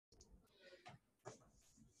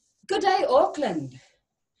Good day, Auckland.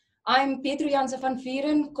 I'm Petro Janse van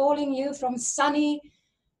Vuuren, calling you from sunny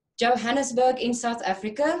Johannesburg in South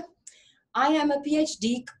Africa. I am a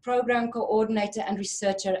PhD program coordinator and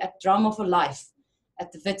researcher at Drama for Life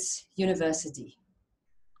at the Wits University.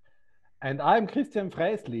 And I'm Christian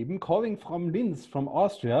Freisleben, calling from Linz, from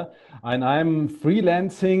Austria. And I'm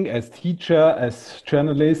freelancing as teacher, as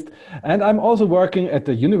journalist. And I'm also working at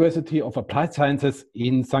the University of Applied Sciences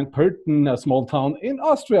in St. Pölten, a small town in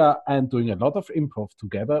Austria, and doing a lot of improv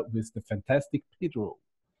together with the fantastic Petro.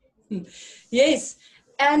 Yes,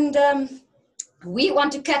 and we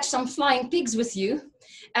want to catch some flying pigs with you,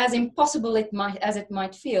 as impossible as it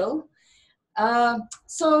might feel.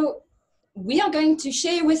 So we are going to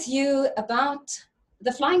share with you about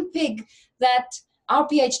the flying pig that our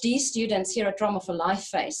PhD students here at Drama for Life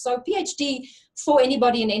face. So PhD for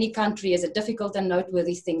anybody in any country is a difficult and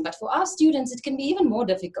noteworthy thing, but for our students it can be even more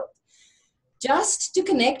difficult. Just to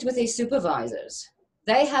connect with their supervisors,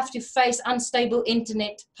 they have to face unstable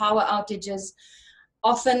internet, power outages,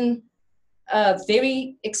 often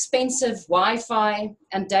very expensive Wi-Fi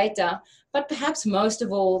and data, but perhaps most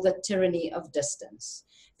of all the tyranny of distance.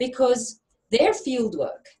 Because their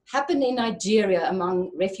fieldwork happened in Nigeria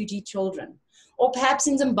among refugee children, or perhaps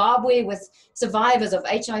in Zimbabwe with survivors of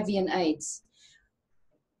HIV and AIDS,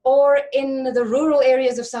 or in the rural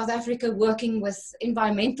areas of South Africa working with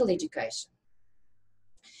environmental education.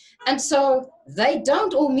 And so they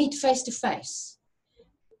don't all meet face to face.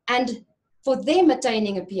 And for them,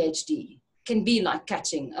 attaining a PhD can be like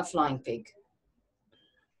catching a flying pig.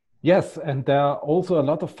 Yes, and there are also a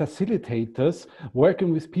lot of facilitators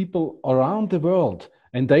working with people around the world,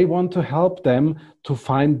 and they want to help them to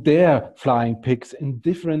find their flying pigs in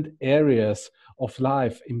different areas of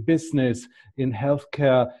life, in business, in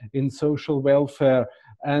healthcare, in social welfare.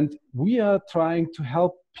 And we are trying to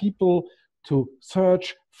help people to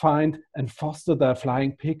search, find, and foster their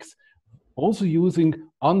flying pigs, also using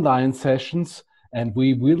online sessions. And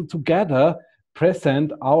we will together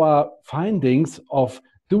present our findings of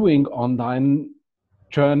doing online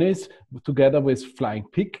journeys together with flying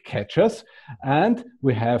pig catchers. And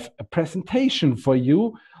we have a presentation for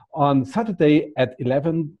you on Saturday at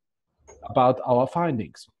 11 about our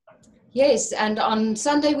findings. Yes, and on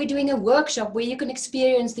Sunday we're doing a workshop where you can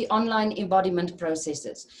experience the online embodiment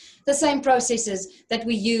processes, the same processes that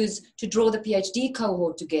we use to draw the PhD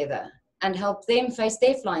cohort together and help them face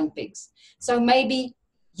their flying pigs. So maybe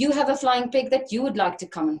you have a flying pig that you would like to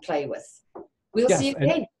come and play with. We'll see you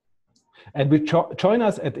again. And join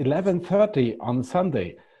us at 11:30 on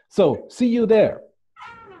Sunday. So see you there.